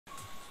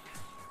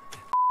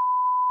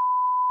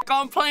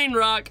on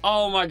Plainrock.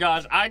 Oh my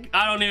gosh, I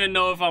don't even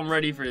know if I'm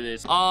ready for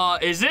this.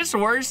 Is this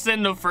worse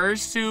than the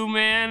first two,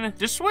 man?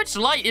 The Switch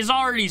Lite is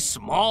already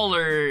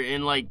smaller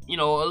and like, you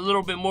know, a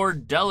little bit more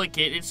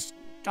delicate. It's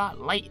got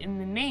Lite in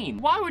the name.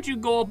 Why would you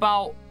go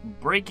about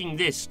breaking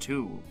this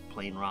too,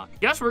 Plainrock?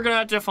 Guess we're gonna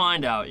have to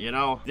find out, you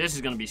know? This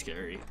is gonna be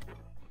scary.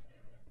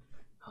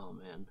 Oh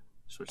man,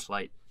 Switch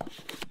Lite.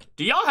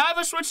 Do y'all have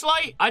a Switch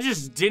Lite? I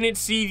just didn't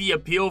see the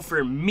appeal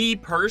for me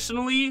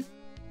personally.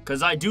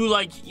 Cause I do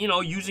like, you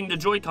know, using the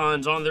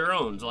Joy-Cons on their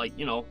own, like,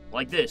 you know,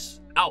 like this,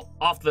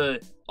 off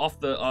the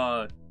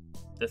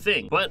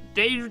thing. But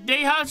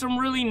they have some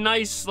really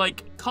nice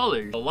like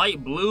colors. The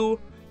light blue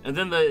and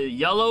then the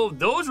yellow.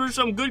 Those were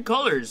some good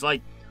colors.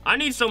 Like I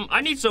need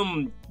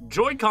some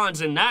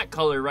Joy-Cons in that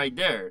color right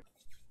there.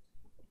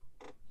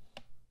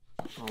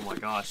 Oh my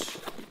gosh.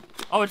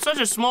 Oh, it's such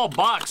a small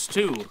box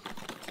too.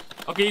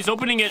 Okay, he's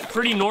opening it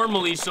pretty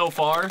normally so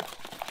far.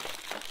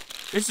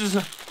 This is.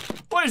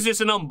 What is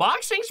this, an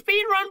unboxing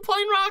speed run,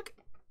 Plainrock?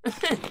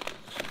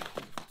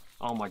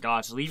 Oh my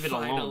gosh, leave it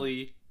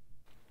alone.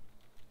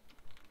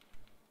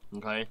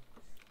 Okay.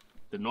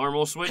 The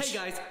normal Switch. Hey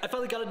guys, I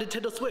finally got a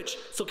Nintendo Switch,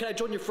 so can I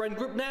join your friend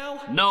group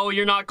now? No,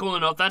 you're not cool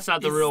enough. That's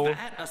not the real. Is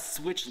that a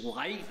Switch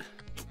Lite?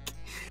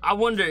 I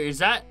wonder, is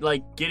that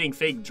like getting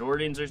fake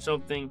Jordans or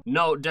something?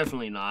 No,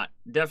 definitely not.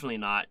 Definitely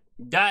not.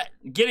 That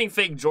getting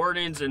fake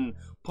Jordans and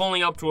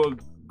pulling up to a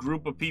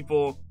group of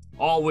people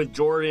all with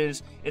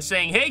Jordans and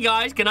saying, hey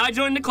guys, can I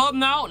join the club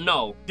now?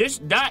 No,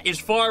 that is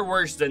far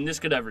worse than this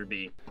could ever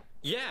be.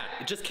 Yeah,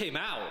 it just came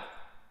out.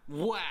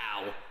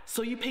 Wow,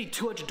 so you paid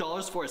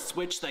 $200 for a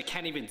Switch that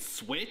can't even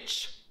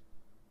switch?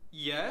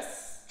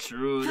 Yes?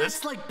 True.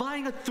 That's like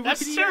buying a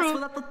 3DS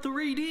without the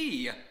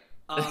 3D.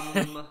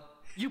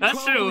 You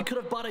probably could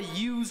have bought a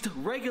used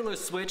regular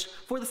Switch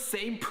for the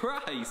same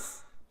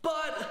price.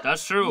 But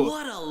that's true.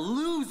 What a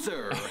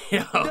loser.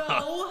 Yo.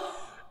 No.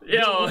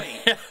 Yo. Wait,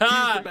 here's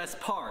the best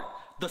part.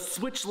 The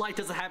Switch Lite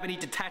doesn't have any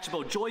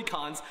detachable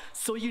Joy-Cons,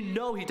 so you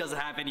know he doesn't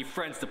have any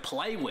friends to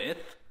play with.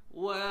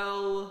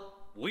 Well,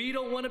 we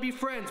don't want to be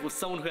friends with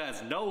someone who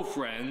has no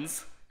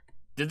friends.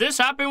 Did this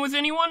happen with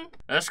anyone?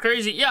 That's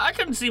crazy. Yeah, I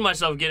couldn't see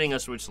myself getting a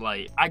Switch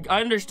Lite. I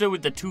understood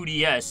with the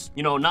 2DS,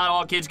 you know, not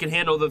all kids can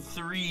handle the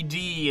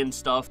 3D and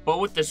stuff. But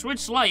with the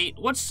Switch Lite,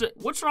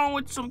 what's wrong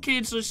with some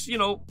kids just, you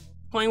know,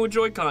 playing with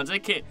Joy-Cons? They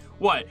can't,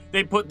 what?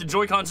 They put the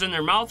Joy-Cons in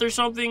their mouth or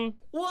something?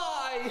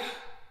 Why?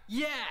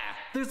 Yeah,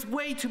 there's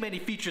way too many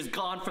features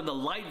gone from the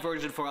Lite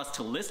version for us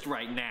to list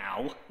right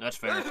now. That's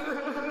fair.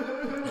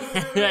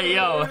 Hey,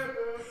 yo.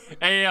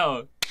 Hey,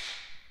 yo.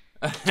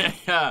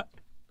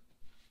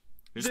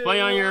 Just play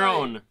on your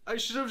own. I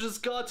should have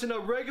just gotten a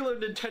regular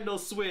Nintendo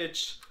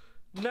Switch.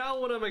 Now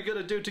what am I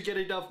gonna do to get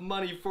enough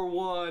money for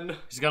one?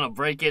 He's gonna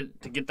break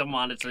it to get the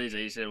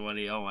monetization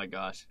money. Oh my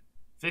gosh.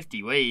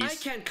 50 ways. I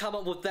can't come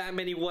up with that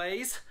many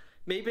ways.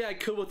 Maybe I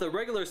could with a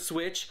regular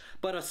Switch,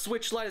 but a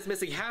Switch Lite is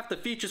missing half the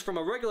features from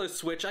a regular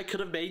Switch I could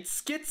have made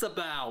skits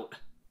about.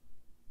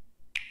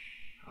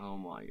 Oh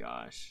my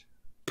gosh.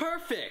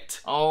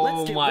 Perfect! Oh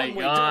Let's get my one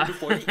way done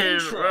before the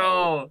intro.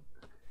 Bro.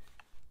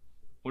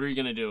 What are you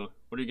gonna do?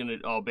 What are you gonna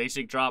do? Oh,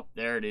 basic drop.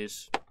 There it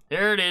is.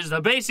 There it is. The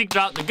basic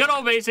drop. The good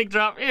old basic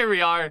drop. Here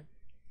we are.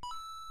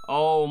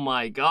 Oh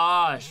my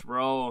gosh,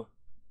 bro.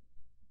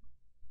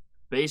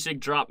 Basic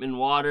drop in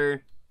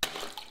water.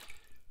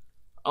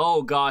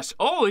 Oh gosh.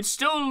 Oh, it's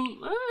still.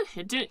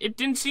 It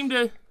didn't seem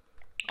to.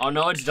 Oh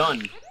no, it's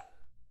done.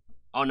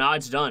 Oh, now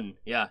it's done.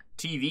 Yeah.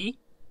 TV.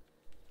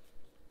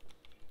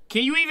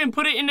 Can you even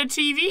put it in the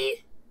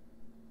TV?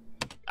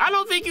 I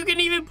don't think you can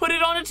even put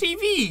it on a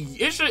TV.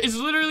 It's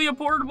literally a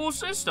portable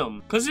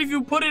system. Because if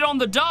you put it on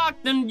the dock,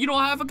 then you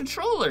don't have a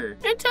controller.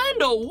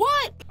 Nintendo,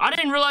 what? I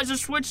didn't realize the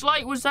Switch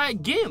Lite was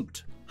that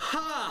gimped.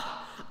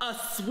 Ha! A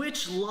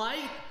Switch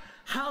Lite?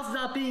 How's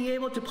not being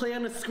able to play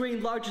on a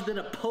screen larger than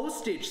a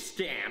postage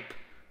stamp?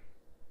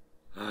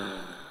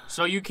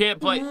 So you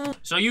can't play.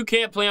 So you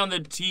can't play on the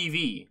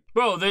TV,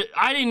 bro.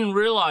 I didn't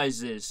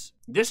realize this.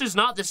 This is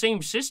not the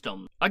same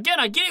system. Again,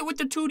 I get it with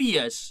the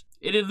 2DS.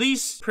 It at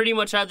least pretty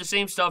much had the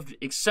same stuff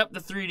except the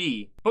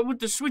 3D. But with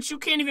the Switch, you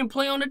can't even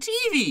play on a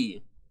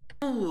TV.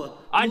 Ooh,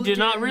 I did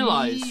not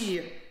realize.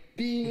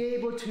 Being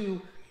able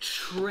to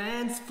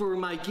transfer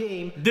my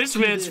game. This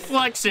man's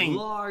flexing.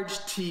 Large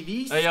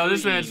TV screen. Hey, yo,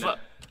 this man's what?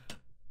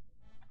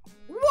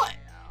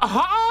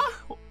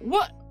 Huh?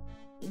 What?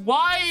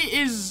 Why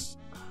is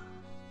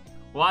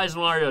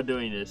Mario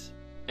doing this?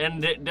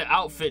 And the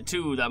outfit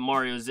too that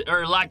Mario's,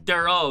 or lack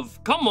thereof.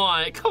 Come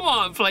on,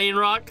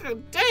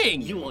 Plainrock.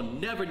 Dang. You will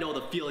never know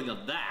the feeling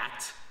of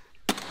that.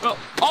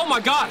 Oh my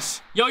gosh.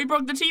 Yo, you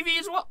broke the TV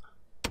as well?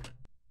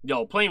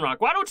 Yo, Plainrock,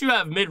 why don't you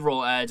have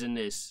mid-roll ads in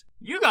this?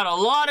 You got a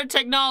lot of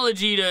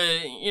technology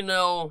to, you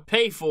know,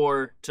 pay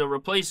for to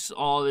replace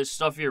all this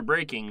stuff you're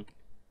breaking.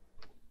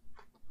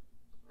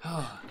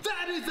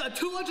 That is a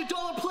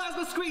 $200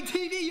 plasma screen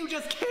TV you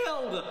just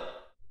killed!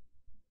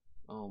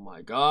 Oh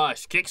my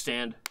gosh,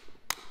 kickstand.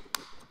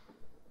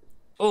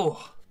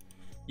 Oh,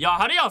 y'all,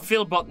 how do y'all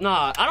feel about,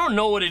 I don't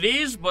know what it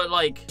is, but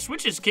like,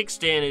 Switch's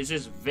kickstand is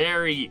just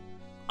very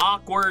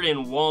awkward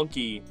and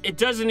wonky. It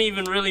doesn't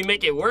even really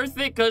make it worth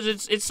it because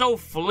it's so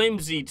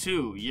flimsy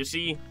too, you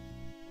see?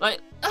 Like,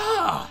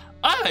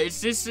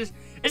 it's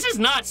just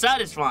not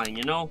satisfying,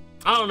 you know?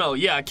 I don't know,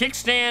 yeah,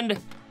 kickstand,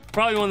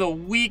 probably one of the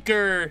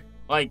weaker,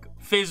 like,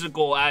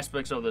 physical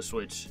aspects of the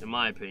Switch, in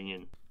my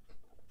opinion.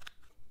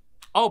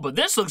 Oh, but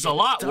this looks a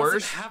lot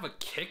worse. Does it have a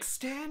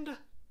kickstand?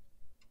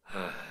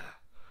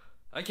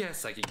 I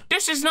guess I can...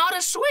 This is not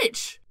a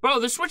Switch! Bro,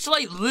 the Switch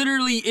Lite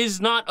literally is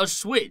not a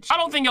Switch. I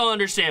don't think y'all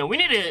understand. We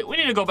need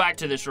to go back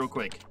to this real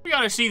quick. We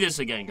gotta see this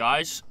again,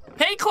 guys.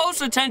 Pay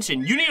close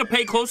attention. You need to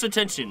pay close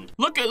attention.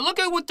 Look at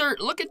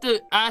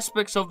the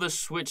aspects of the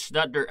Switch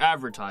that they're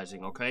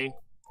advertising, okay?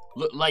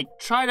 Look, like,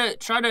 try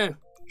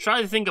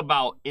to think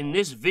about in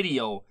this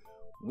video,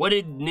 what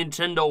did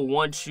Nintendo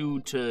want you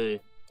to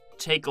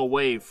take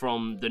away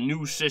from the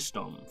new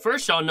system?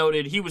 First, y'all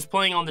noted he was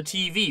playing on the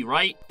TV,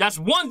 right? That's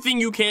one thing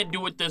you can't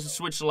do with the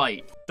Switch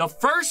Lite. The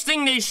first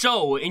thing they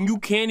show, and you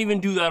can't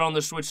even do that on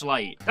the Switch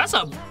Lite. That's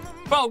a...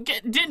 Bro,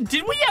 did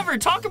we ever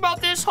talk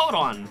about this? Hold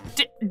on.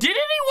 Did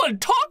anyone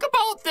talk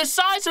about the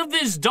size of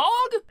this dog?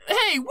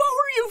 Hey, what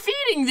were you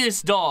feeding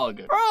this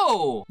dog?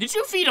 Bro, did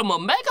you feed him a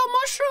mega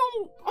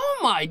mushroom? Oh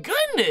my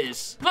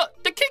goodness.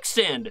 Look, the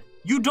kickstand.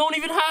 You don't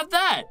even have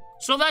that.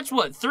 So that's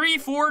what,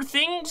 3-4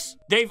 things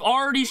they've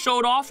already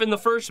showed off in the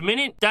first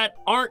minute that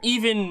aren't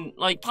even,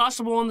 like,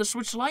 possible on the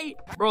Switch Lite?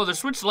 Bro, the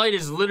Switch Lite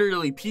is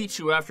literally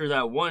Pichu after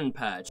that one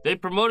patch. They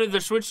promoted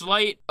the Switch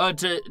Lite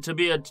to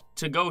be a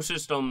to-go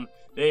system.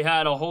 They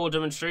had a whole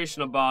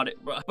demonstration about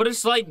it, bro. But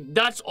it's like,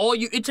 that's all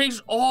it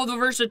takes all the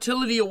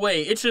versatility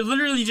away. It should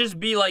literally just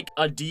be like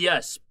a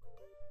DS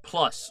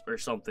Plus or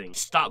something.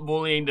 Stop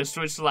bullying the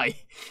Switch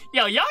Lite.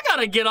 Yo, y'all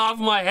gotta get off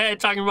my head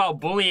talking about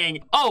bullying.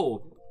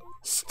 Oh,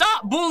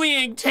 stop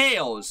bullying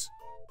Tails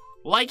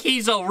like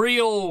he's a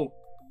real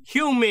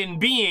human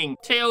being.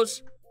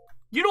 Tails,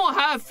 you don't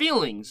have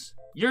feelings.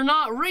 You're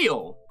not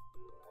real.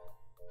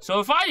 So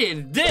if I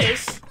did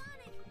this,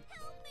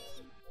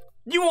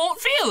 you won't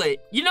feel it,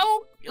 you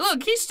know?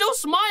 Look, he's still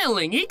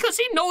smiling, because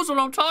he knows what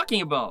I'm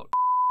talking about.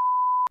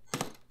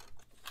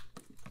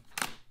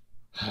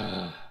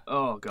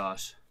 Oh,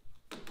 gosh.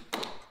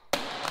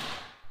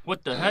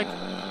 What the heck?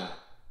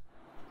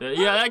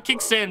 Yeah, that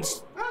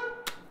kickstand's...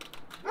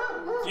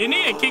 You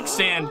need a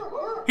kickstand.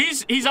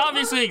 He's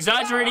obviously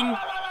exaggerating.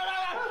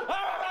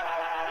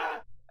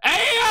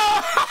 Hey,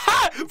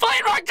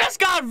 Plainrock just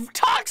got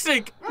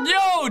toxic.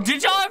 Yo,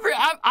 did y'all ever?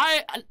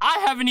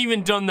 I haven't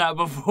even done that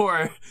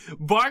before.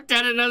 Barked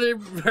at another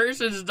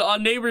person's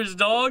neighbor's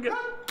dog.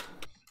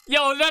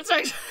 Yo, that's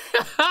actually.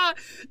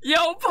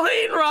 Yo,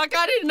 Plainrock,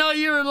 I didn't know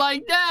you were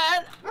like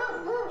that.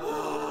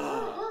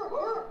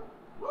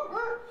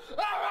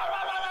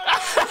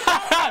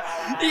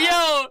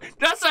 Yo,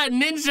 that's that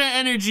ninja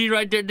energy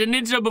right there. The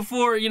ninja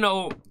before, you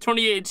know,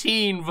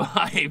 2018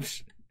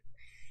 vibes.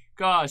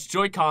 Gosh,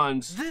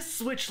 Joy-Cons. This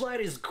Switch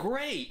Lite is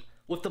great.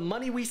 With the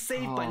money we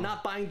saved by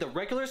not buying the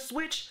regular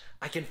Switch,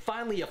 I can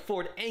finally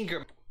afford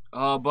anger.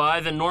 Buy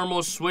the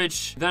normal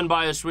Switch, then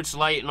buy a Switch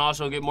Lite, and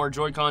also get more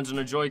Joy-Cons and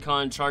a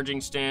Joy-Con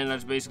charging stand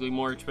that's basically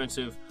more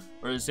expensive,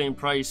 or the same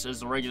price as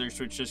the regular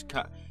Switch. I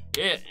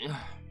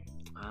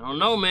don't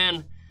know,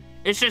 man.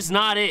 It's just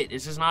not it.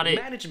 It's just not it.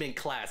 Management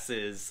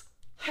classes.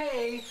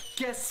 Hey,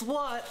 guess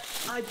what?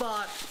 I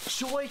bought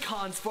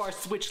Joy-Cons for our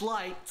Switch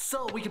Lite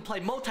so we can play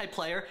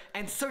multiplayer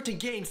and certain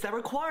games that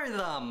require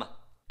them.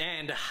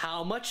 And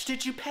how much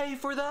did you pay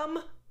for them?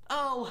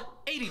 Oh,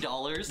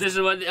 $80. This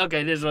is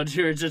what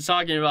you were just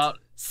talking about.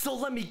 So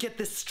let me get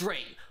this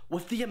straight.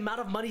 With the amount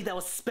of money that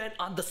was spent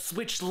on the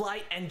Switch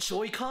Lite and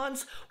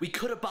Joy-Cons, we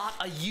could have bought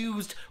a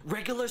used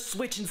regular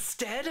Switch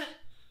instead?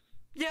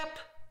 Yep,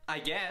 I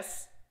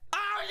guess.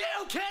 Are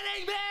you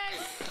kidding me?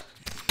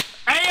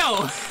 Hey,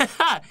 yo,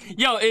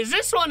 yo, is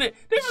this one,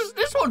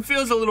 this one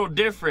feels a little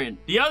different.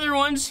 The other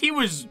ones, he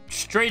was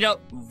straight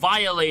up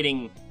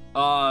violating,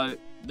 the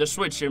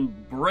Switch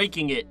and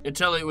breaking it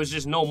until it was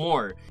just no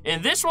more.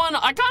 And this one,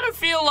 I kind of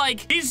feel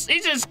like he's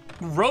just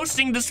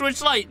roasting the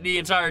Switch Lite the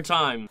entire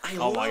time.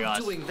 Oh my gosh,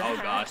 doing that.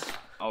 oh gosh,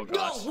 oh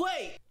gosh. No,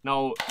 wait.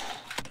 No.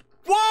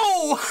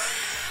 Whoa!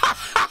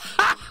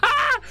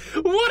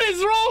 What is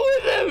wrong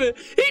with him?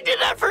 He did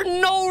that for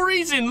no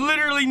reason,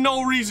 literally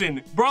no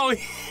reason. Bro,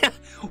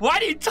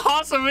 why'd he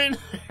toss him in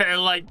there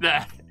like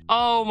that?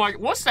 Oh my,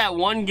 what's that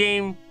one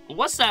game?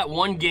 What's that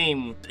one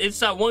game? It's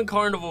that one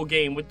carnival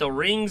game with the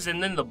rings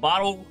and then the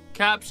bottle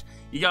caps.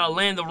 You gotta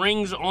land the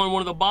rings on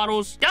one of the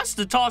bottles. That's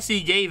the toss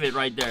he gave it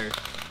right there.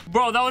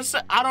 Bro, that was,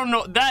 I don't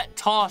know, that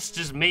toss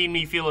just made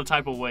me feel a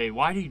type of way.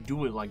 Why did he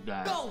do it like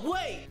that? No,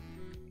 wait.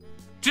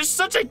 Just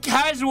such a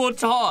casual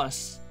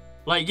toss.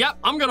 Like, yep,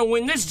 I'm gonna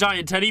win this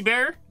giant teddy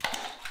bear.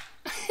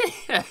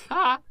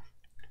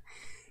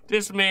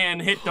 This man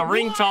hit the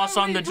ring toss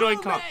on the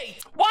Joy-Con.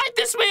 Why'd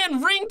this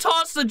man ring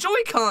toss the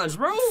Joy-Cons,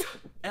 bro?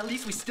 At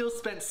least we still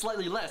spent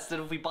slightly less than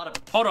if we bought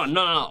a... Hold on,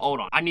 no, hold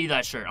on. I need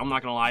that shirt. I'm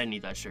not gonna lie, I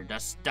need that shirt.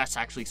 That's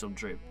actually some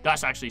drip.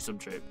 That's actually some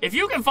drip. If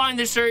you can find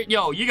this shirt,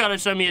 yo, you gotta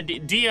send me a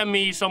DM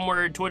me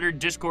somewhere, Twitter,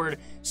 Discord.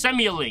 Send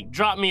me a link.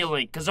 Drop me a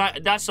link, because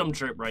that's some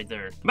drip right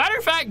there. Matter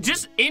of fact,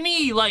 just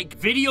any, like,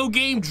 video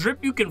game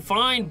drip you can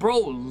find, bro,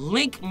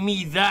 link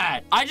me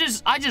that. I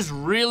just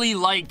really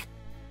like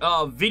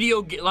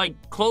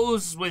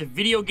clothes with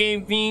video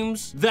game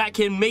themes that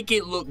can make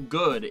it look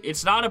good.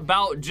 It's not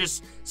about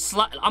just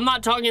I'm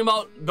not talking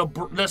about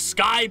the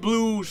sky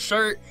blue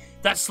shirt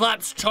that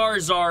slaps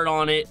Charizard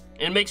on it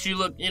and makes you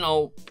look, you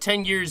know,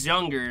 10 years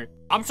younger.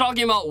 I'm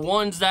talking about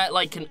ones that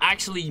like can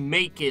actually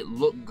make it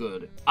look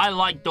good. I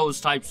like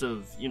those types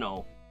of, you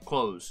know,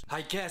 clothes.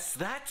 I guess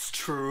that's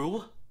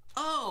true.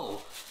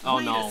 Oh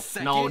no,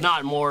 no,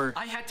 not more.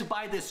 I had to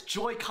buy this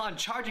Joy-Con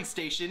charging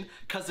station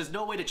because there's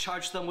no way to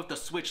charge them with the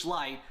Switch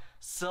Lite.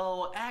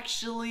 So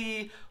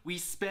actually, we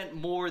spent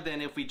more than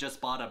if we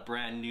just bought a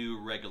brand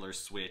new regular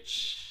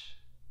Switch.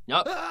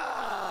 Yup.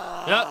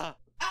 Yup.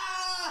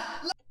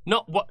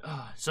 No, what?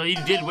 So you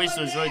did waste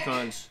those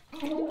Joy-Cons.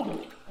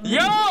 Yo!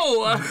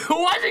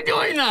 Why is he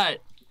doing that?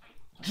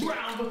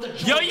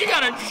 Yo, you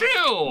gotta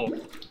chill.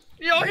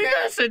 Yo, he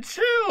has to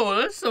chill.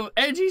 That's some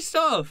edgy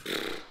stuff.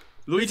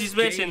 Luigi's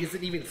Mansion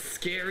isn't even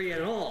scary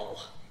at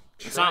all.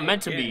 It's not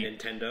meant to be.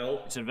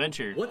 Nintendo. It's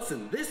adventure. What's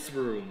in this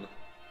room?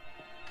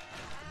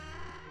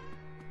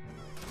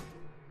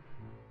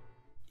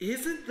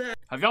 Isn't that...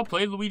 Have y'all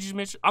played Luigi's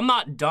Mansion? I'm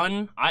not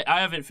done.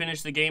 I haven't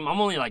finished the game. I'm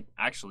only like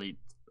actually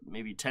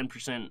maybe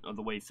 10% of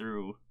the way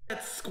through.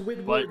 That's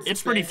Squidward's but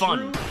it's pretty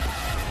fun.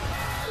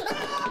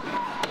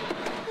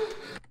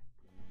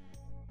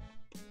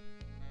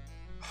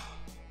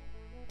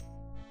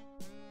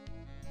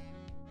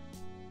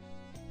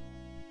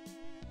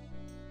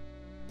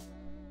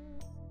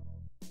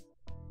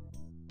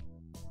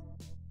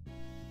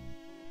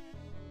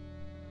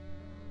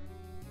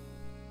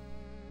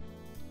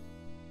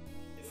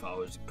 If I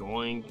was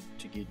going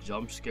to get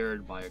jump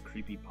scared by a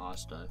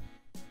creepypasta,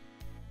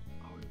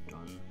 I would have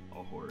done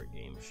a horror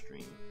game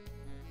stream.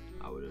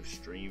 I would have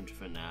streamed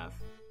FNAF.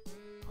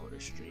 I would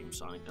have streamed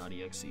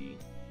Sonic.exe.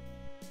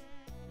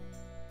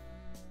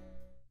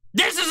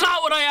 This is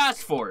not what I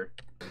asked for!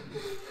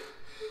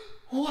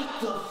 What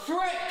the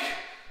frick?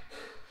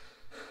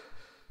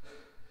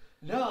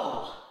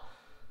 No.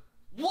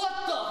 What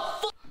the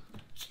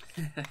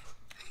fuck?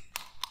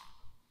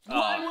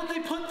 Why would they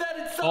put that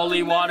in something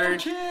holy water.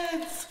 for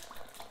kids?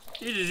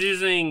 You're just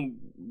using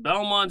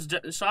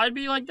Belmont's side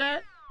B like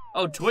that?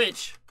 Oh,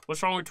 Twitch.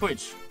 What's wrong with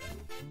Twitch?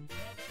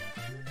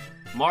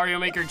 Mario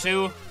Maker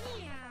 2?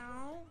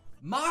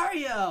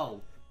 Mario!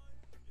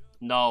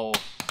 No.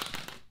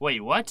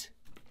 Wait, what?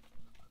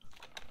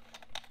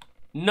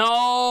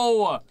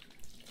 No!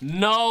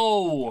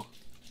 No!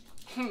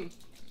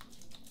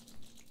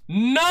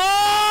 No!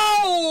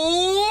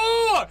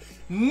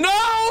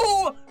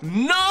 No!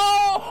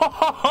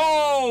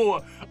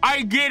 No!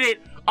 I get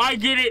it. I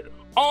get it.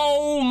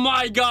 Oh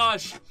my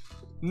gosh.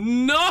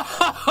 No!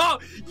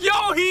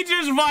 Yo, he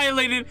just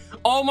violated.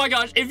 Oh my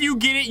gosh. If you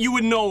get it, you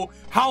would know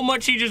how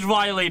much he just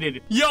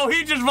violated. Yo,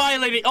 he just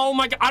violated. Oh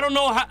my god. I don't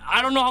know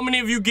how many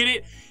of you get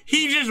it.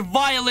 He just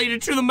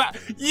violated to the map.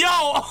 Yo,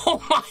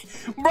 oh my,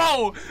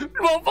 bro,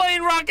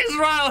 Plainrock is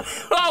wild.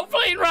 Oh,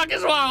 Plainrock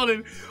is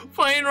wilding.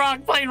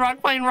 Plainrock.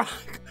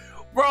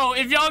 Bro,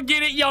 if y'all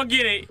get it, y'all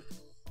get it.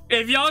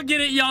 If y'all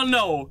get it, y'all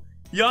know.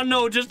 Y'all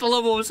know just the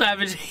level of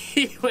savage.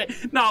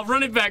 Nah,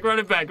 run it back. I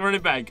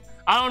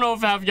don't know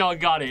if half y'all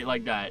got it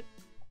like that.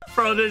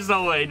 Bro, there's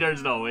no way.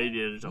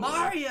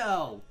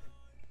 Mario!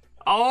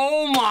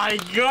 Oh my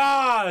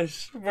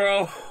gosh,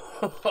 bro.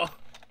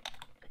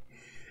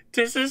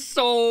 This is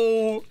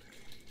so...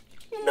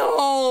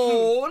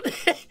 No.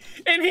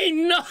 And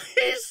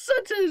he's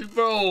such a...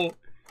 Bro.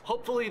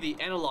 Hopefully the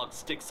analog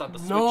sticks on the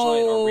Switch Lite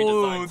are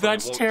redesigned so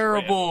that's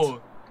terrible.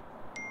 Drift.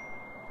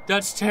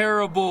 That's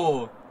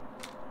terrible.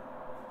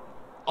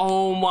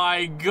 Oh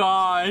my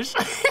gosh.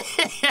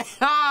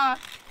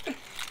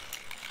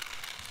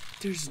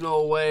 There's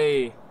no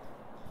way.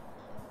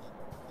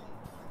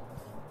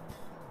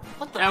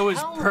 What the That was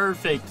hell?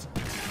 perfect.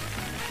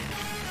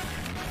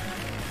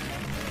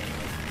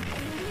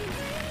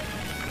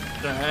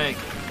 The heck?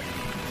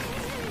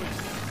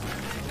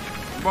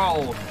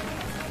 Bro.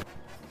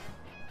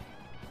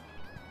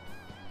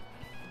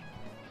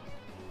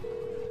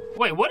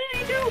 Wait, what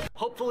did he do?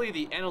 Hopefully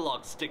the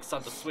analog sticks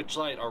on the Switch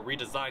Lite are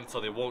redesigned so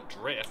they won't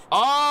drift.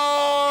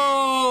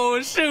 Oh,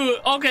 shoot.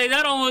 Okay,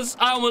 I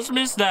almost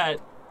missed that.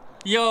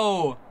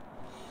 Yo.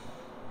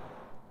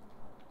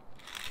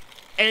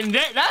 And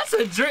that's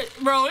a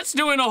drift, bro. It's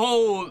doing a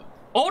whole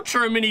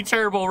ultra mini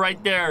turbo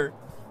right there.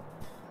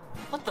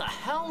 What the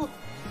hell?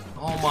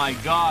 Oh my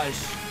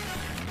gosh.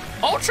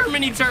 Ultra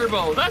mini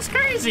turbo. That's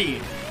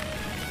crazy.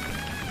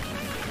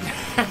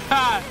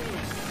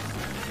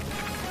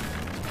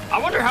 I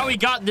wonder how he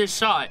got this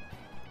shot.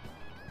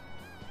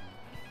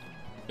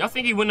 Y'all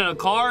think he went in a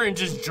car and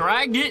just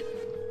dragged it?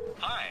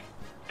 Hi.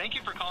 Thank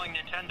you for calling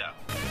Nintendo.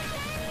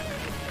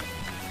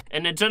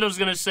 And Nintendo's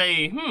gonna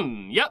say,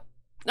 yep,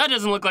 that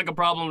doesn't look like a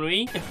problem to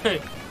me.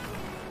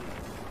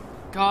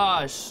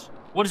 Gosh,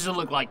 what does it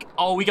look like?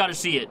 Oh, we gotta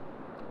see it.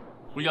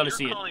 We gotta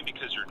see it.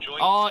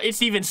 Oh,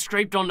 it's even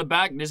scraped on the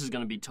back. This is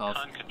gonna be tough.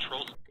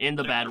 In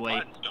the bad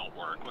way.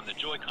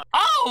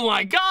 Oh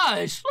my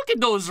gosh! Look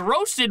at those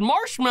roasted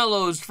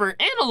marshmallows for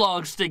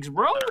analog sticks,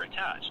 bro.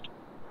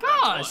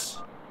 Gosh.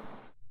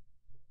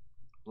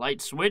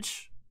 Light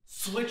switch.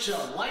 Switch a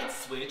light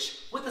switch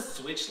with a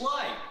Switch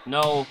Lite.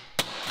 No.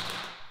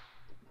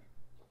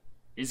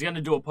 He's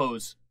gonna do a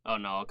pose. Oh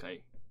no,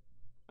 okay.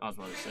 I was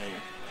about to say.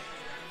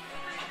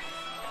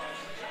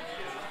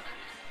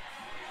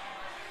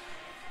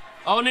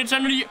 Oh,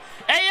 Nintendo,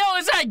 hey, yo,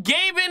 is that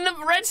Gabe in the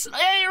Red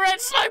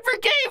Sniper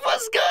Gabe,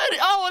 what's good?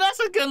 Oh,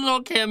 that's a good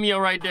little cameo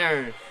right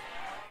there.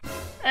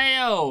 Hey,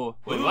 yo.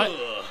 Wait, what?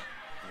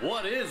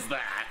 What is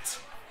that?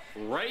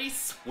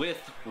 Race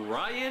with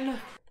Ryan?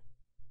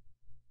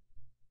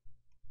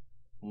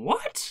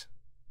 What?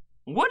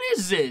 What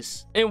is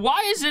this? And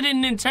why is it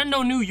in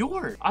Nintendo New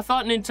York? I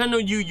thought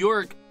Nintendo New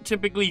York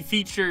typically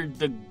featured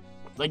the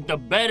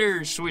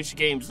better Switch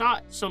games,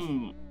 not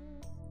some...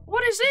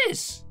 What is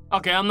this?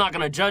 Okay, I'm not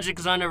gonna judge it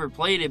because I never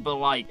played it, but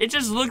like, it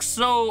just looks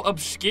so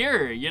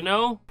obscure, you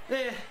know?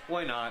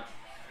 Why not?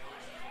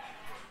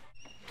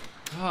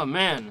 Oh,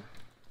 man.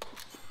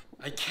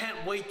 I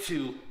can't wait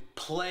to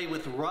play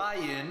with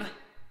Ryan.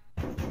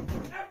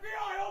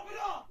 FBI, open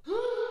up!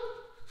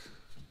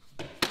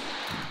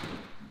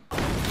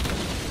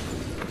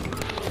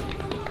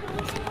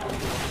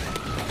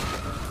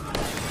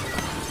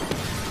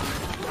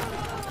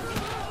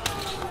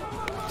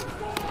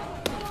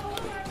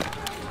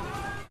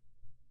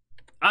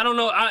 I don't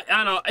know.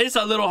 I know it's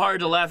a little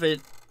hard to laugh at,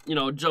 you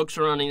know, jokes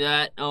surrounding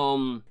that.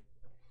 Whoa!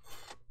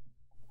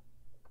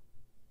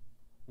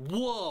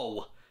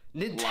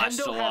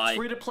 Nintendo has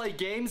free-to-play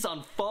games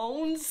on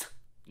phones?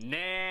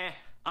 Nah,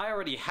 I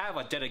already have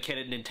a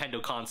dedicated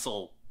Nintendo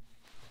console.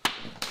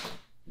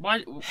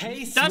 Why?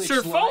 Hey, that's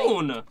your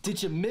phone. Lite.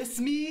 Did you miss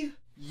me?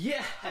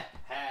 Yeah.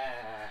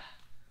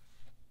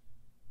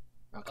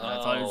 Okay, I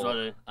thought it was about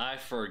to... I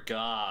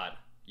forgot.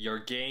 Your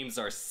games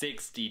are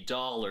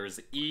 $60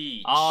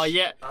 each. Oh,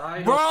 yeah.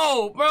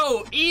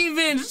 Bro,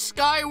 even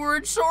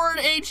Skyward Sword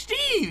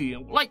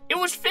HD. Like, it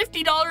was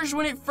 $50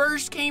 when it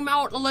first came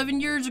out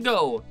 11 years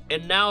ago.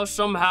 And now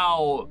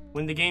somehow,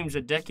 when the game's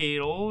a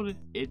decade old,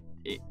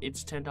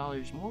 it's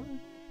 $10 more.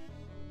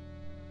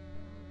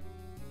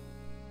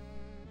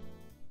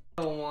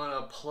 I don't want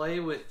to play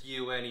with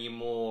you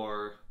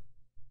anymore.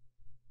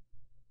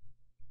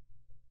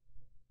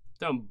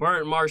 Them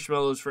burnt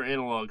marshmallows for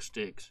analog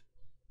sticks.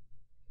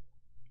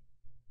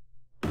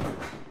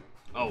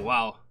 Oh,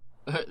 wow.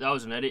 That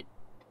was an edit.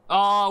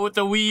 Oh, with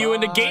the Wii U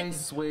and the game.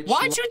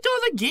 Why'd you throw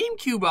the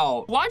GameCube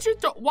out? Why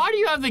do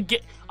you have the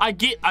I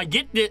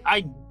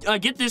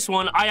get this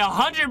one. I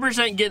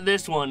 100% get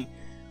this one.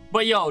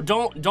 But yo,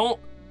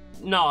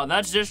 no,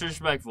 that's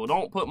disrespectful.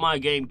 Don't put my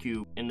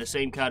GameCube in the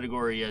same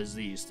category as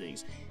these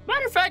things.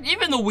 Matter of fact,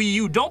 even the Wii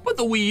U, don't put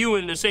the Wii U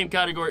in the same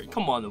category.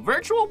 Come on, the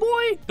Virtual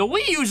Boy? The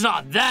Wii U's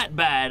not that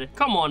bad.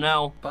 Come on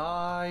now.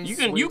 Bye, you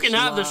can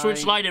have the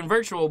Switch Lite and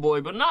Virtual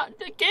Boy, but not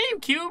the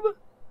GameCube.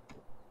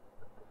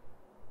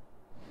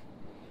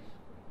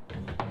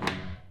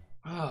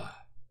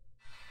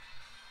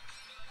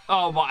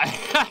 Oh my.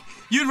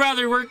 You'd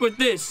rather work with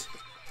this.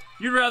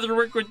 You'd rather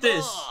work with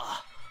this.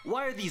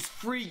 Why are these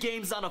free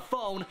games on a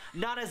phone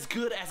not as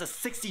good as a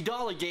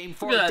 $60 game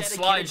for Look at a that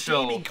dedicated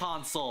slideshow. gaming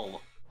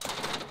console?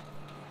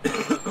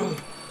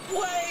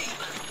 Wait!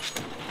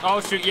 Oh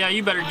shoot, yeah,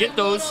 you better get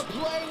those. I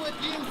wanna play with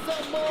you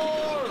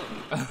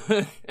some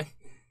more!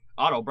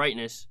 Auto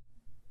brightness.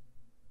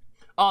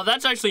 Oh,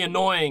 that's actually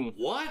annoying.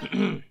 What?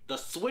 The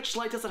Switch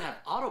Lite doesn't have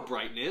auto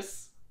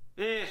brightness?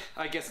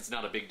 I guess it's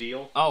not a big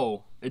deal.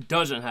 Oh, it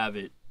doesn't have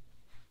it.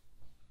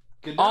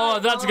 Good night, Oh,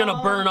 that's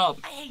gonna burn up.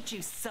 I hate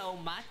you so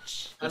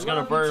much. That's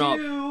gonna burn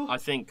up, I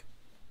think.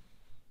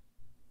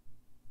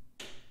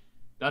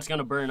 That's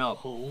gonna burn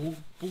up. Oh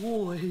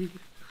boy.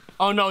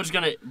 Oh no, it's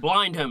gonna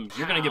blind him.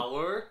 You're gonna get...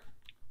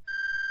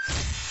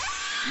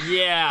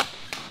 Yeah.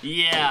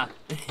 Yeah.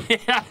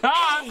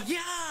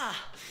 Yeah!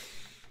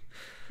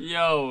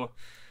 Yo.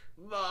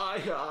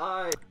 My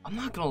eye. I'm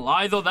not gonna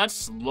lie though,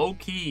 that's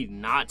low-key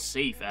not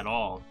safe at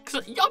all.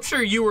 'Cause I'm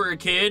sure you were a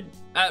kid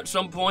at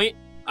some point.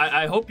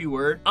 I hope you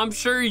were. I'm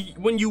sure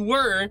when you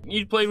were,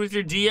 you'd play with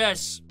your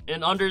DS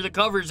and under the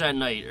covers at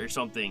night or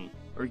something.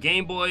 Or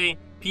Game Boy,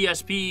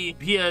 PSP,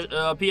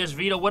 PS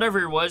Vita, whatever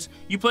it was.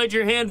 You played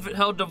your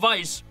handheld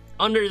device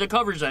under the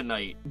covers at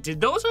night. Did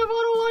those have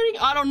auto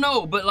lighting? I don't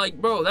know, but like,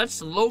 bro, that's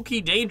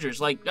low-key dangerous.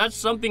 Like, that's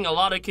something a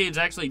lot of kids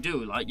actually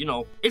do. Like, you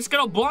know, it's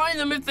gonna blind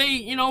them if they,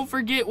 you know,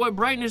 forget what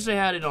brightness they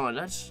had it on.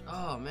 That's,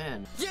 oh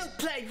man. You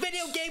play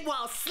video game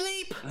while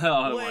asleep?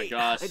 Oh Wait, my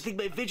gosh. I think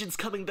my vision's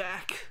coming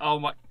back. Oh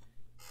my.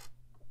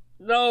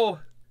 No.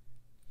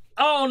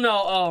 Oh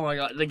no. Oh my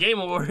god. The Game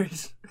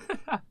Awards.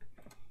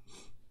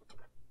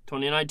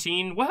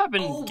 2019? What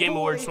happened Oh Game boy,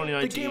 Awards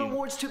 2019? The Game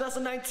Awards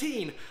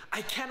 2019.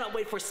 I cannot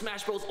wait for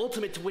Smash Bros.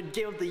 Ultimate to win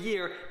Game of the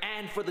Year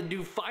and for the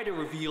new fighter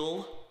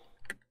reveal.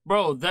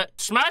 Bro, that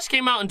Smash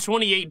came out in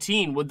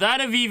 2018. Would that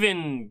have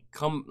even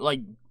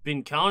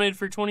been counted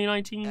for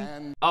 2019?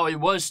 And oh, it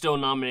was still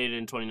nominated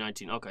in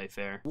 2019. Okay,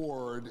 fair.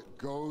 award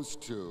goes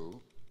to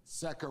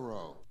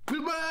Sekiro. All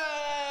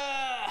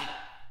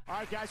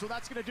right, guys, well,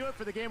 that's going to do it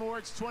for the Game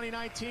Awards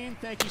 2019.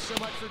 Thank you so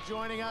much for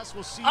joining us.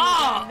 We'll see you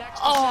again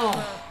next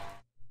December.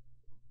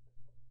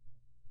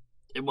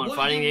 It won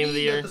Fighting Game of the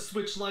Year. The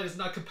Switch Lite is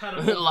not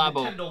compatible with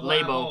Labo. Nintendo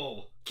Labo.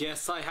 Labo.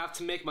 Guess I have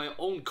to make my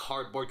own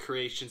cardboard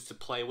creations to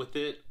play with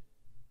it.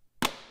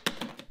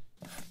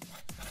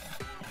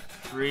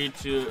 3,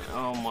 2,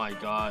 oh my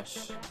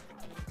gosh.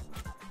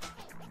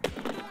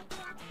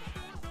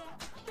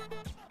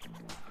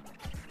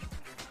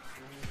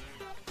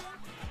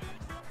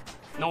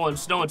 No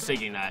one's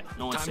taking that.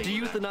 No one's Time to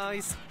taking that.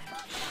 euthanize.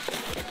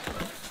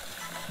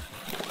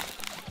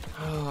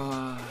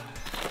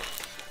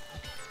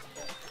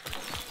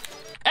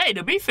 Hey,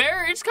 to be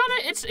fair, it's kind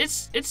of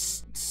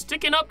it's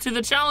sticking up to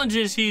the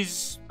challenges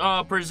he's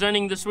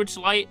presenting the Switch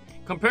Lite.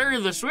 Compared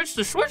to the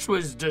Switch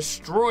was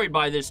destroyed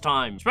by this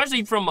time.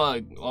 Especially from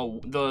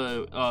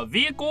the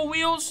vehicle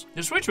wheels.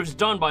 The Switch was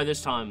done by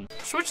this time.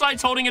 Switch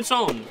Lite's holding its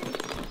own.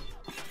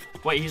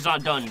 Wait, he's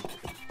not done.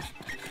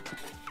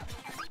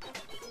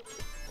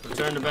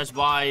 Return to Best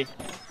Buy.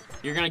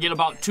 You're gonna get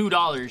about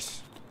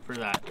 $2 for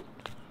that.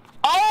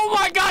 Oh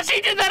my gosh,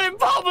 he did that in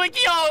public,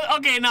 yo!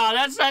 Okay, no,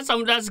 that's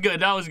good.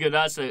 That was good.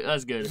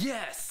 That's good.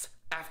 Yes!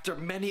 After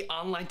many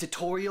online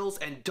tutorials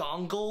and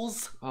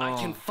dongles, I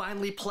can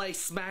finally play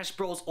Smash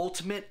Bros.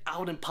 Ultimate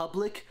out in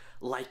public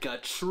like a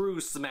true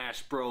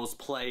Smash Bros.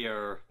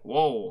 Player.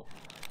 Whoa.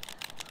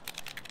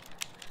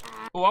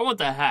 Oh, I want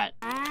the hat.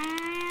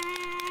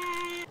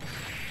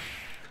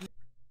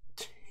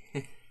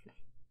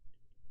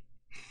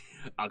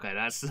 Okay,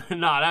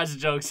 that's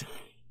jokes.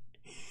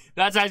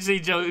 That's actually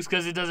jokes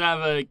because it doesn't have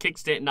a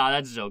kickstand. Nah,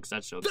 that's jokes.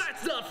 That's jokes.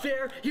 That's not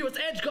fair! He was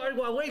edge guarding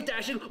while wave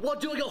dashing while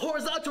doing a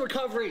horizontal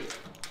recovery!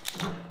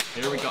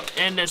 Here we go.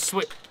 And the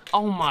switch.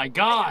 Oh my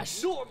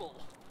gosh. Normal!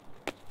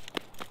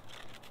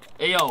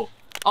 Hey, yo.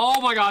 Oh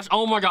my gosh.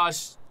 Oh my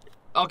gosh.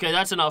 Okay,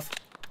 that's enough.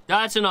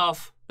 That's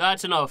enough.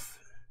 That's enough.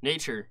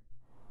 Nature.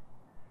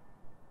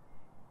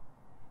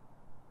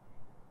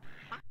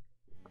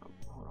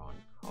 Hold on.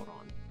 Hold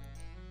on.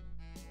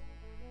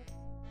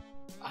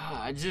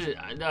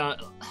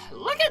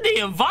 Look at the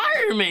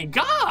environment.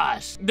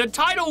 Gosh. The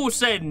title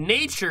said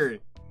nature.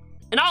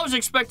 And I was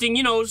expecting,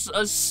 you know,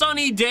 a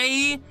sunny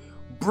day,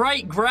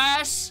 bright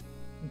grass,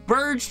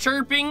 birds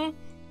chirping,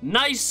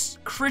 nice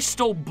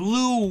crystal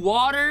blue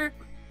water.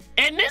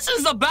 And this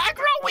is the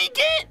background we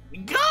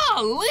get?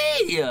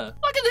 Golly!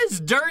 Look at this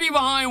dirty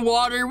behind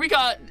water. We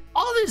got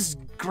all this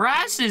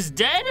grass is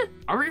dead?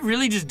 Are we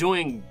really just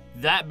doing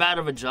that bad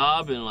of a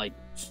job in like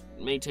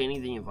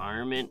maintaining the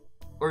environment?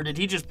 Or did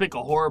he just pick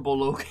a horrible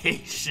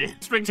location?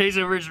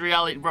 Expectation versus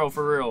reality, bro,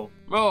 for real.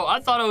 Bro, I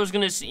thought I was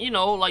gonna see, you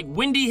know, like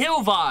Windy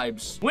Hill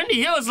vibes.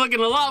 Windy Hill is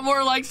looking a lot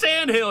more like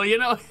Sand Hill, you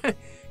know?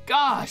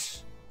 Gosh.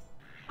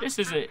 This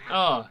isn't,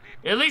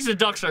 at least the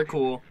ducks are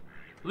cool.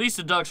 At least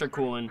the ducks are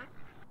cooling.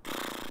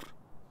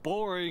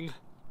 Boring.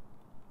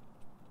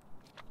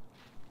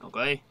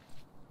 Okay.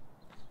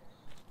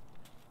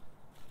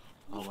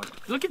 Oh my,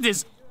 look at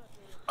this.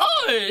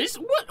 Oh,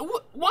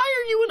 what, why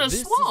are you in a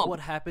This swamp? is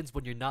what happens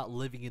when you're not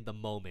living in the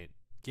moment.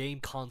 Game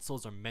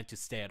consoles are meant to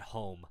stay at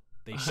home.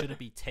 They shouldn't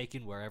be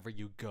taken wherever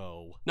you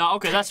go. No,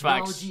 okay, that's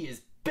facts. Technology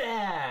is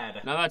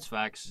bad. No, that's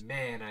facts.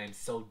 Man, I am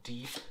so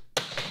deep.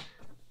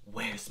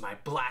 Where's my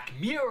Black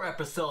Mirror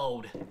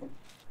episode?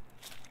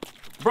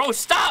 Bro,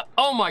 stop!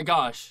 Oh my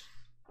gosh.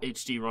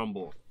 HD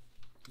Rumble.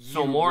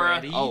 Filmora.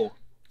 ready? Oh.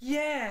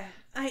 Yeah,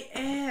 I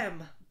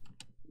am.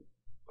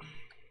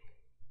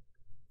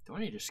 Do I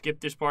need to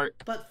skip this part?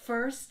 But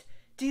first,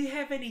 do you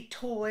have any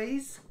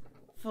toys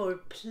for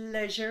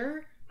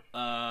pleasure?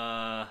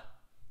 Yeah,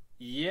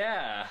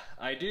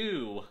 I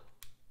do.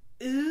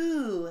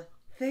 Ooh,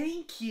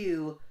 thank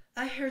you.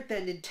 I heard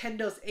that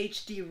Nintendo's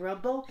HD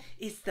Rumble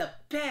is the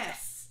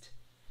best.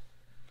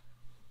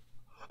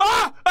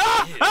 I'm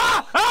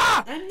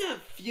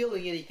not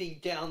feeling anything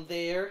down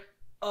there.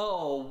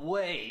 Oh,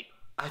 wait.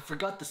 I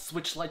forgot the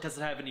Switch Lite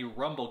doesn't have any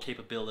rumble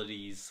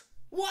capabilities.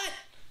 What?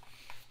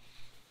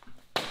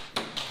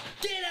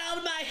 Get out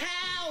of my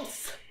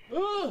house!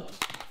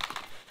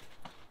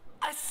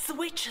 A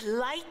Switch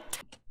Lite?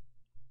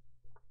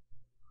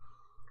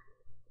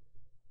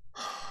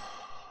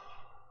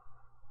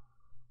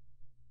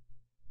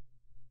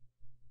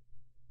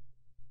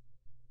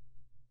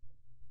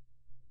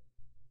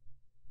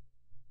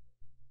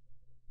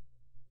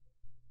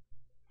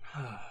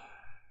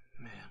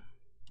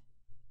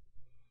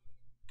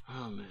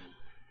 Oh man,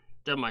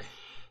 that might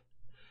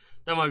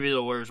be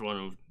the worst one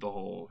of the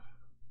whole,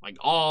 like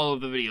all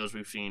of the videos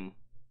we've seen.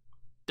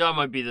 That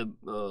might be the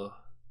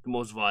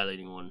most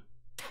violating one.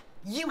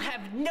 You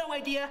have no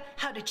idea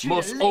how to treat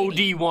Most a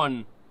lady. OD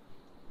one.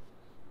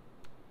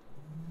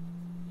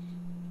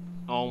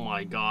 Oh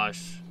my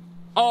gosh.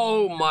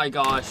 Oh my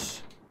gosh.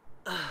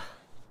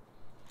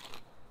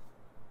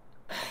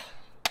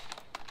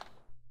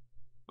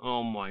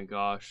 Oh my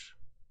gosh.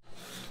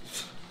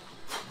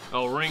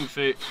 Oh, Ring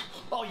Fit.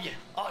 Oh yeah,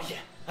 oh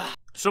yeah.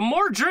 Some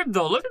more drip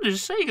though. Look at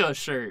this Sega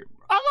shirt.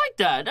 I like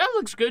that. That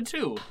looks good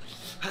too.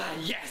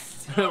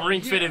 Yes.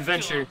 Ring Fit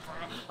Adventure.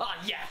 Oh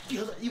yeah,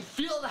 feel that. You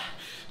feel that.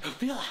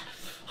 Feel that.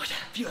 Oh yeah,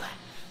 feel that.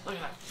 Oh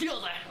yeah,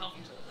 feel that. Oh.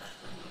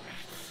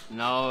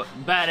 No,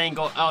 bad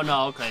angle. Oh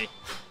no, okay.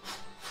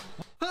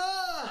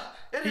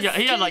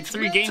 He had like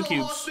 3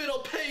 GameCubes. Hospital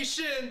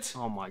patient.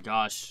 Oh my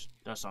gosh,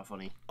 that's not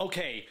funny.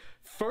 Okay,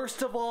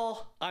 first of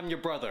all, I'm your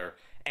brother.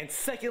 And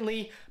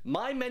secondly,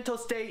 my mental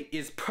state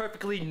is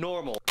perfectly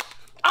normal.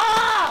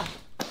 Ah!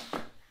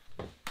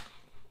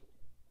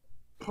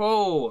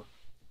 Oh.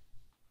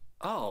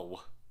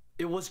 Oh,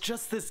 it was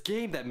just this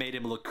game that made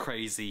him look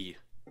crazy.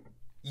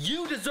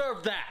 You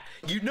deserve that.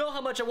 You know how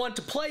much I want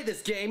to play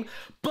this game,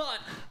 but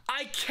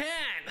I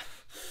can't.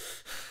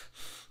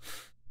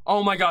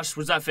 Oh my gosh,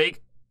 was that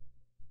fake?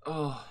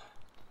 Oh.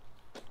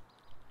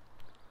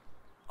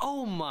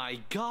 Oh my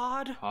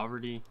god.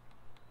 Poverty.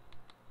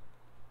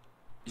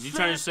 Is he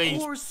trying to say?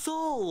 Poor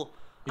soul.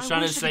 He's I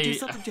trying to wish I could do say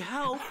something to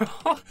help.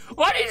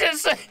 What did he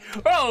just say?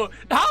 Bro,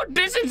 how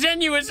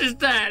disingenuous is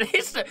that?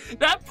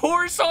 That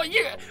poor soul.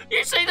 You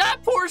say that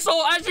poor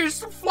soul as you're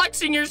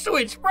flexing your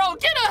Switch. Bro,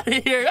 get out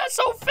of here. That's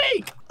so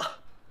fake.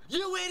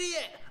 You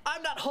idiot.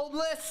 I'm not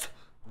homeless.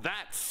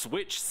 That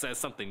Switch says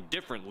something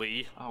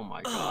differently. Oh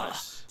my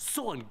gosh.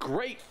 So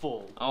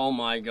ungrateful. Oh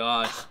my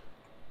gosh.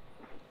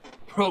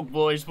 Broke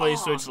boys play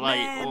Switch Lite.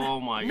 Man. Oh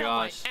my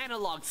Now gosh. my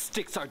analog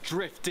sticks are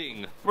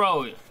drifting.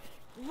 Bro,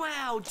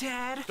 Wow,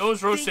 Dad.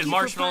 those roasted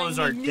marshmallows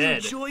are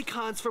dead.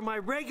 Joy-Cons for my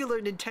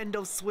regular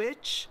Nintendo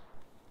Switch.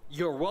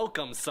 You're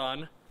welcome,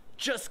 son.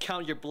 Just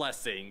count your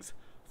blessings.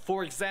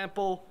 For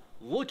example,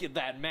 look at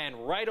that man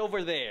right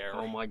over there.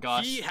 Oh my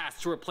gosh. He has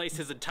to replace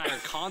his entire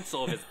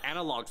console if his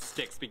analog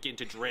sticks begin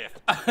to drift.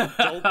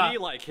 Don't be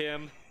like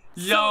him.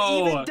 Yo.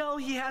 So even though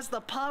he has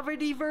the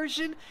poverty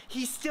version,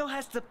 he still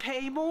has to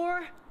pay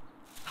more?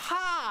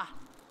 Ha!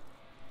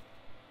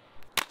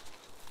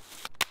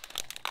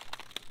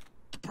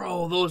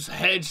 Bro, those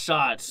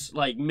headshots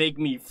like make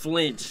me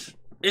flinch.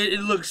 It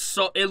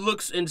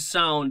looks and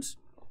sounds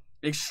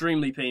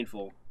extremely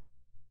painful.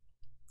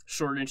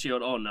 Sword and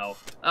shield. Oh no.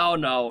 Oh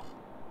no.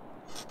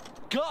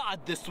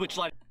 God, this Switch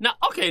Lite. Now,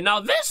 okay, now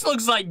this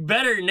looks like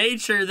better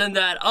nature than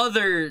that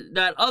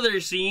other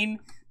scene.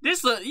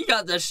 This you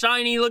got the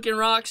shiny looking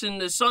rocks and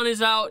the sun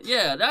is out.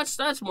 Yeah,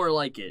 that's more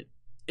like it.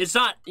 It's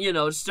not,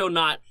 it's still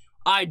not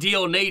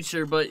ideal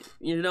nature, but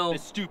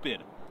It's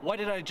stupid. Why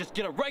did I just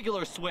get a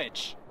regular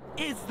Switch?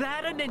 Is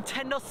that a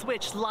Nintendo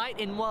Switch Lite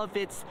in one of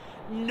its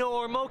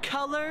normal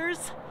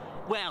colors?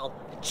 Well,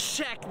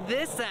 check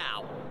this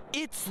out.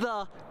 It's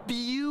the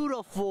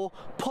beautiful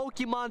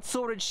Pokemon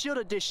Sword and Shield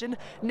Edition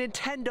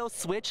Nintendo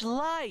Switch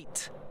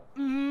Lite.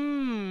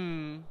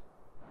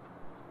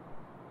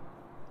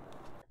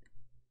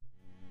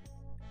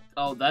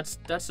 Oh, that's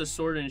a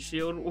sword and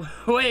shield.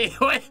 Wait,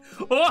 what?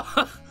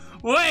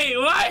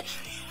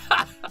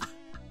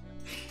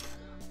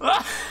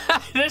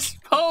 This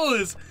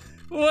pose.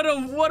 What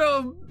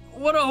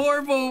a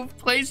horrible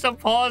place to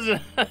pause it.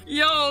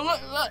 Yo,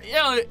 look,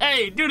 yo,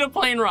 hey, do the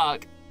plane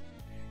rock.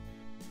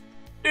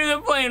 Do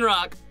the plane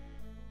rock.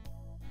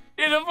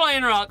 Do the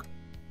plane rock.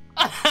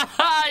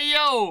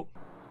 Yo.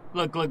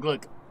 Look.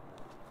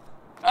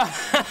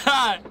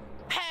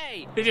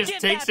 Hey, He just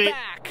get takes that it.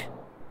 back.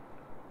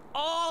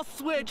 All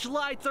Switch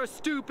Lites are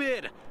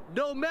stupid,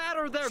 no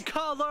matter their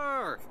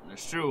color.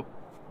 That's true.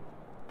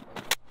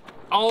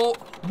 Oh,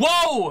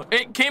 whoa!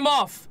 It came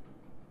off.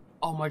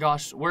 Oh my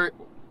gosh,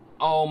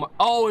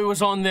 oh, it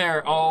was on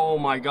there. Oh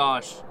my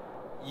gosh.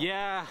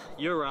 Yeah,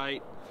 you're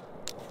right.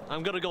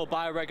 I'm gonna go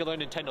buy a regular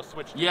Nintendo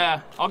Switch.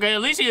 Yeah, okay,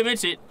 at least he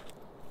admits it.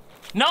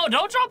 No,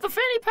 don't drop the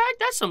fanny pack.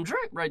 That's some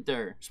drip right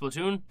there.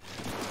 Splatoon.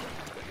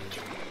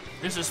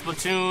 This is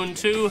Splatoon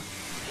 2.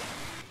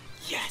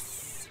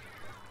 Yes.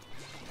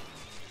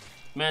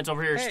 Man's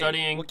over here Hey,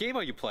 studying. what game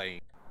are you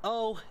playing?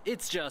 Oh,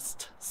 it's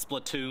just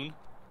Splatoon.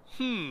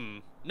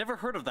 Never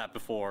heard of that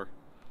before.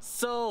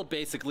 So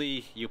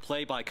basically, you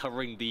play by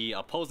covering the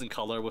opposing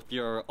color with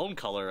your own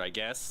color, I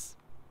guess.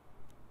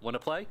 Wanna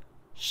play?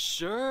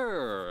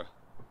 Sure.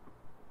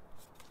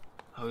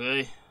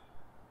 Okay.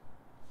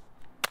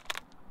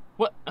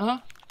 What? Huh?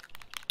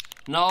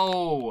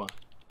 No.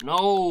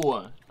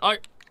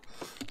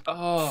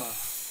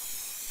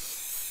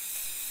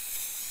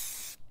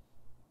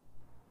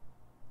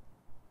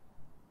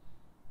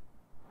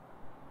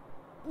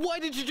 Why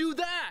did you do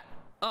that?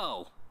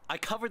 Oh, I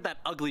covered that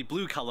ugly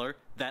blue color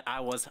that I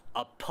was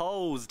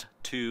opposed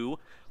to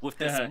with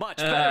this much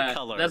better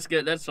color. That's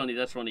good. That's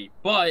funny.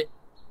 But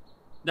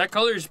that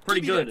color is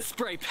pretty Give me good. that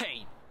spray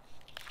paint.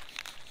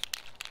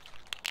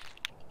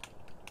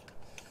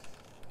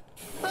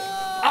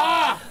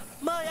 Ah!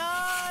 My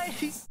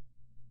eyes!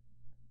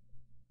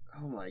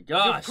 Oh my You're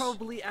gosh.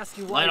 probably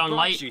asking Light why I on brought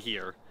light. you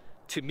here.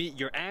 To meet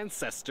your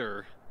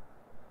ancestor,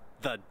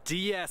 the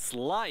DS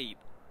Lite.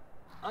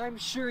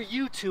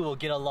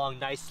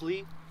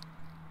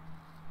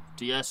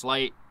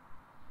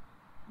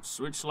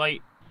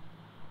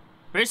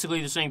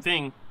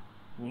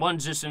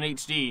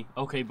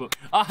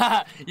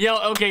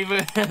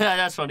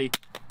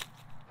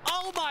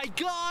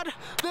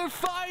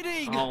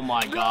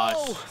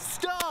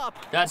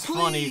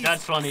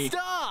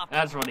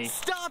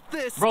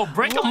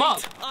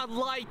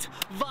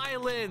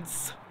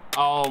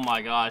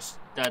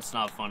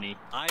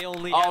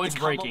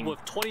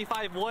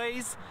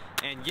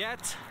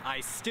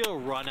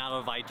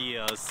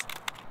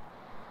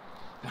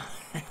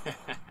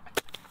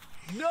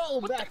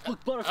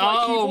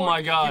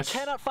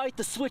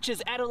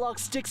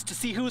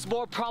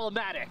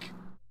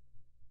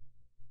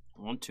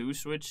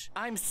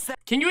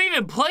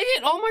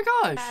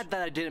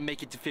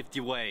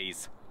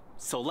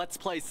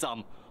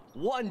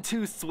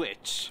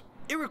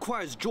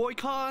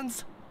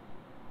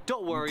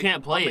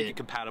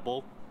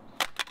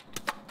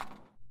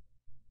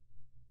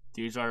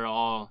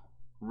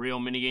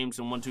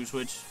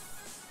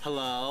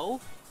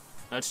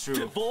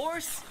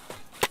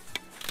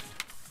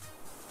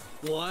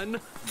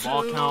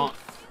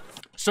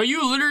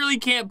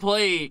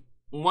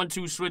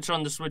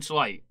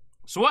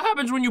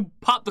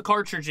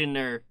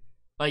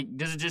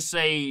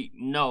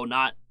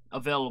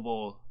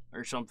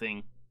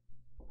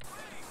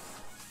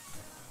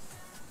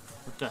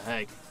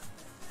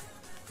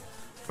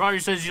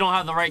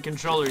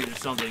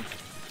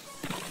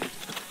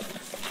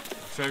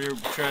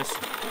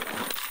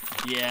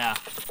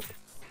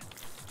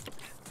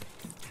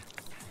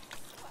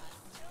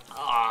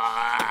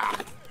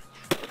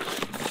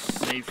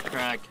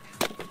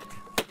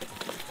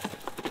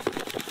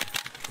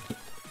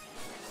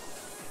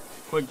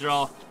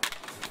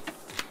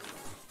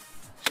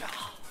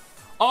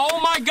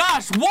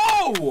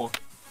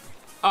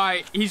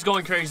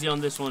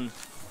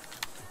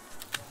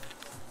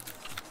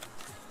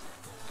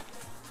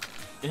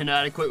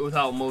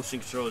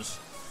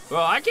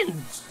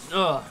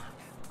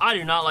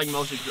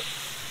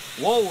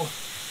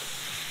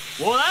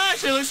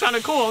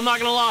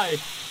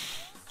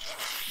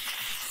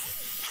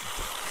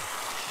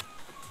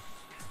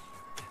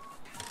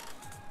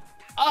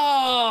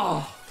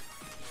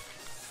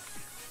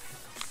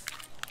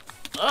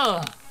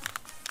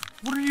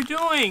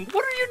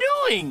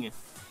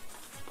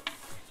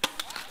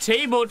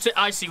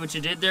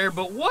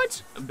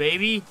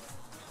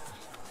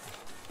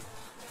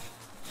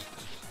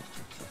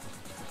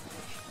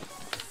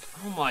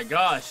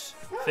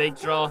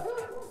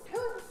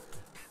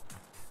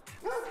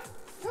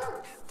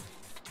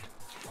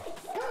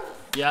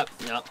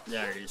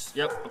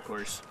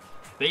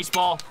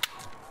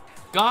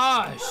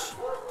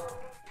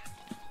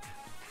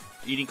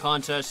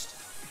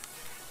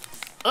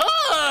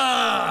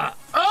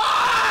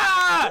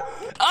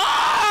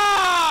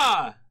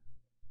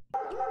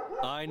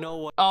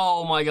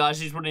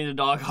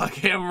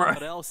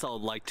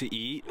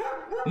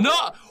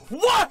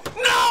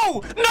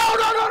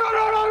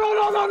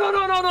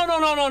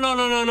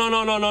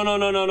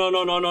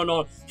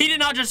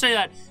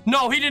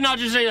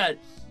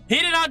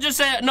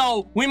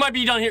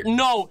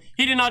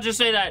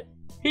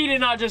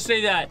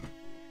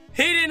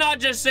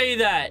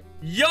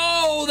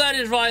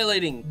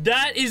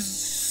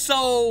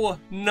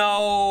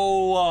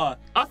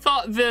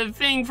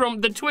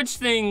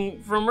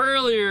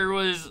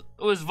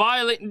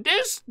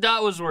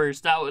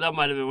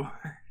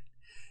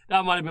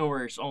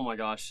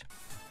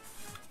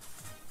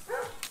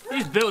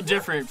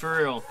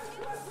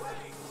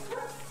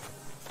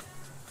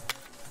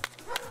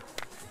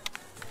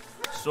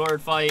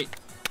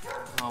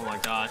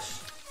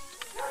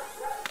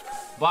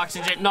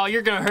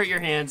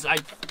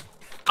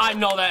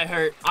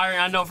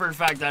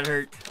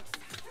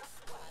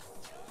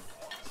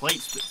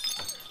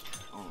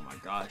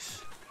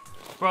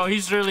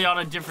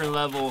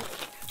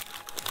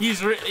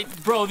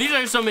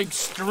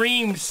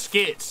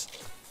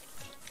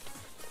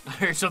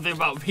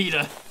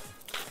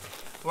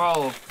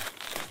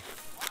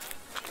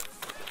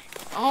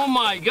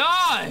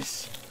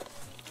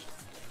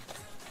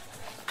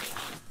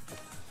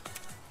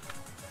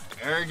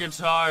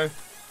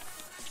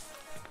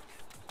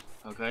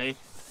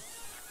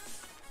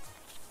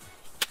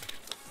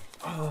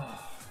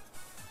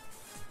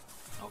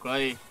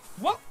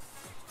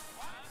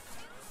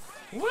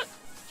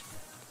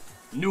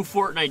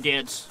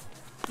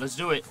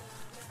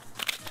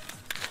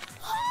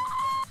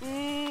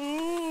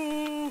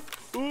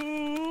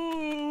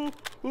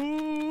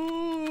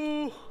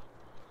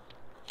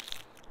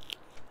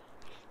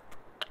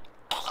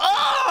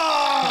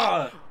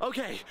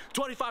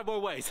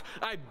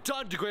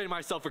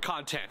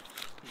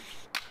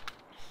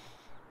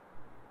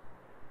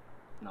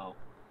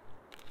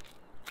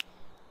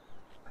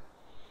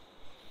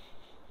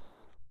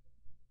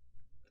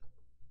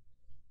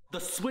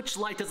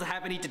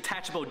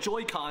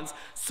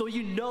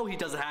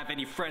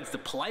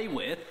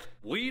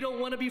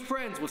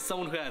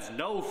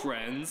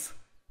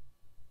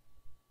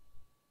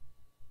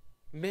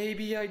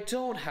 Maybe I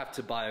don't have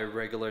to buy a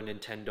regular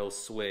Nintendo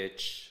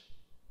Switch.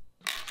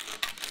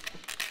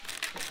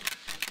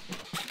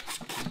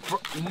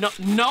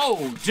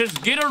 No,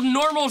 just get a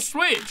normal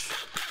Switch.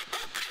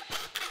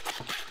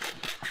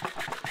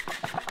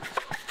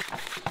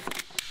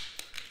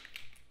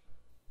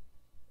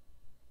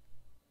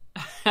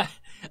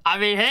 I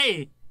mean,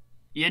 hey,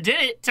 you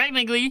did it,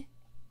 technically.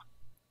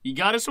 You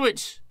got a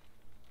Switch.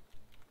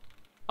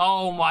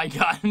 Oh my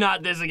god,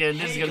 not this again.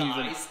 This is gonna be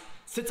funny.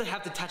 Since I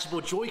have detachable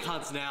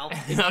Joy-Cons now,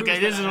 okay,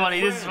 this is funny,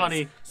 this is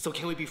funny. So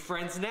can we be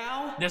friends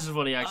now? This is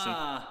funny, actually.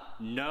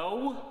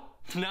 No?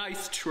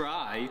 Nice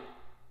try.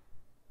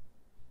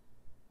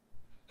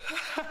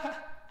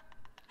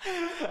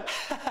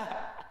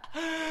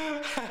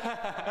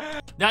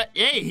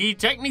 Hey, he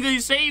technically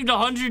saved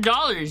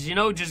 $100, you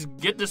know, just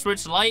get the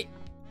Switch Lite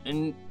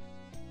and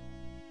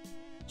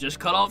just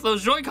cut off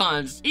those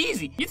Joy-Cons.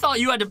 Easy. You thought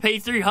you had to pay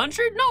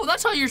 $300? No,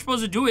 that's how you're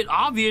supposed to do it,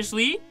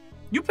 obviously.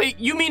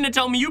 You mean to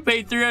tell me you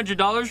paid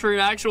 $300 for an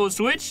actual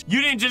Switch?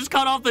 You didn't just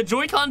cut off the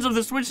Joy-Cons of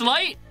the Switch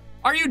Lite?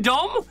 Are you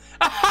dumb?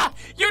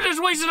 You're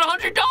just wasting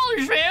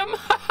 $100, fam.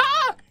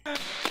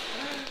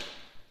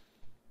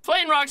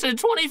 Plainrock's in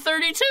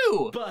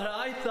 2032. But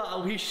I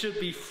thought we should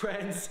be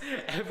friends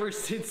ever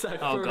since I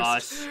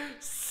first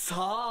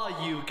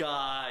saw you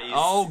guys.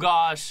 Oh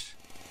gosh.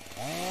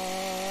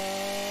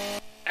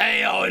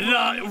 Hey, yo,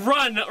 no,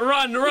 run.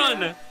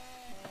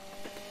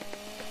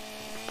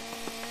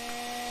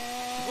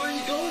 Where are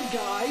you going,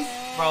 guys?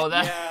 Bro,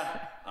 that...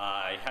 Yeah,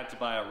 I had to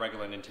buy a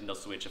regular Nintendo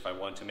Switch if I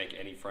wanted to make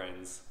any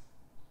friends.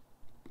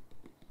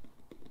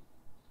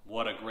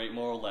 What a great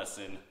moral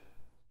lesson.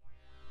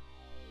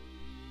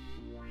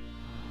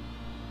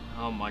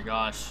 Oh my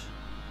gosh.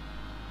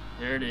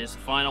 There it is,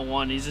 final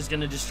one. He's just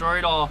gonna destroy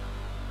it all.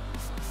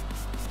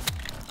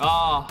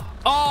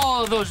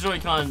 Oh, those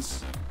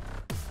Joy-Cons.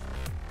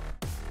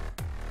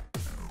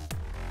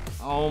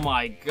 Oh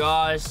my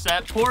gosh,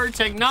 that poor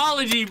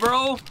technology,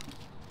 bro.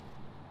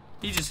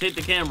 He just hit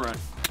the camera.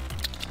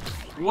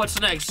 What's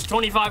next?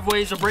 25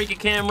 ways to break a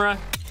camera.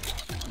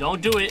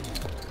 Don't do it.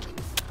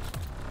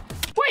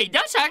 Wait,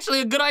 that's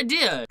actually a good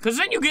idea. Cause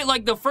then you get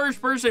like the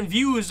first person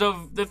views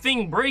of the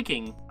thing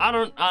breaking. I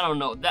don't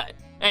know.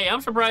 Hey,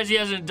 I'm surprised he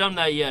hasn't done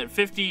that yet.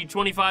 50,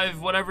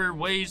 25, whatever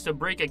ways to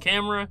break a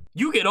camera.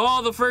 You get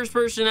all the first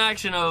person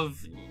action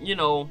of, you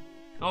know,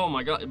 oh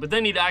my god. But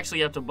then he'd actually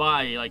have to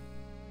buy like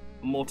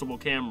multiple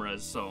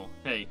cameras, so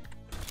hey.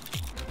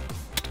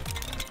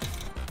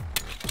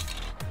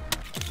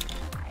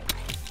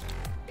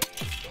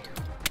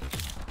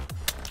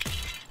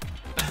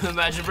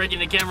 Imagine breaking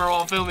the camera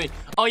while filming.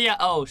 Oh yeah,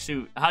 oh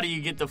shoot, how do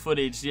you get the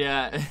footage?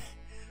 Yeah,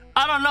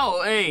 I don't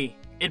know, hey.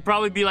 It'd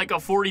probably be like a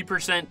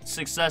 40%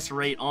 success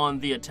rate on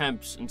the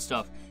attempts and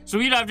stuff. So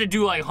we'd have to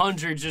do like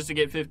hundreds just to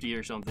get 50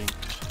 or something.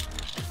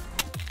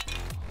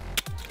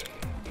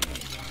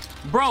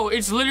 Bro,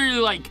 it's literally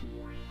like...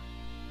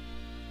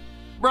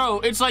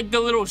 Bro, it's like the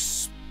little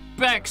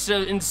specks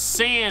in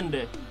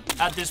sand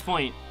at this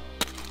point.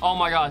 Oh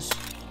my gosh.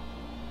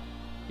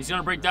 He's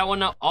gonna break that one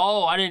now.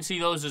 Oh, I didn't see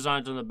those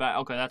designs on the back.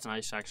 Okay, that's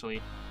nice,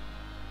 actually.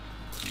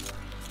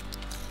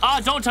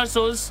 Ah, don't touch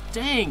those.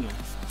 Dang.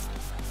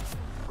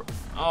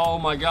 Oh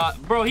my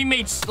god. Bro, he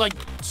made like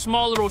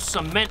small little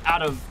cement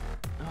out of...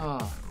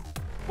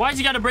 Why's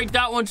he gotta break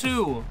that one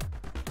too?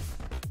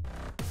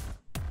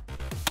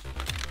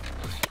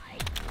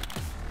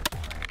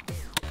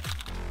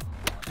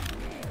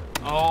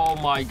 Oh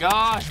my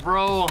gosh,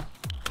 bro.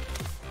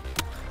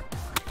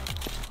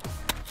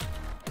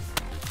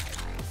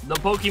 The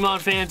Pokemon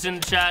fans in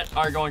the chat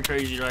are going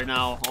crazy right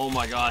now. Oh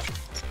my gosh.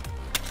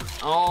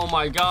 Oh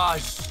my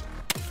gosh.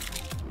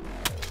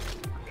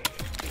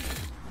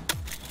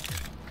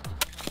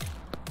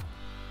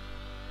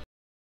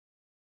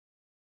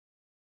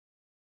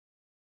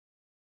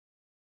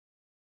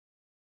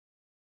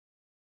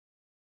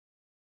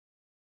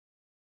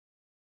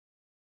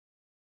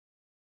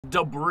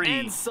 Debris.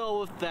 And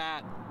so with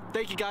that,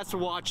 thank you guys for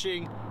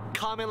watching.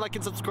 Comment, like,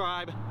 and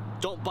subscribe.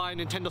 Don't buy a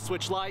Nintendo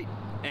Switch Lite,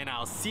 and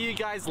I'll see you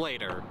guys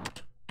later.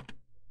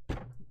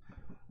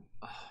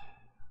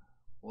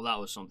 Well, that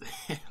was something.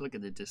 Look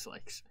at the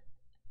dislikes.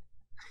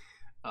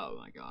 Oh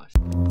my gosh.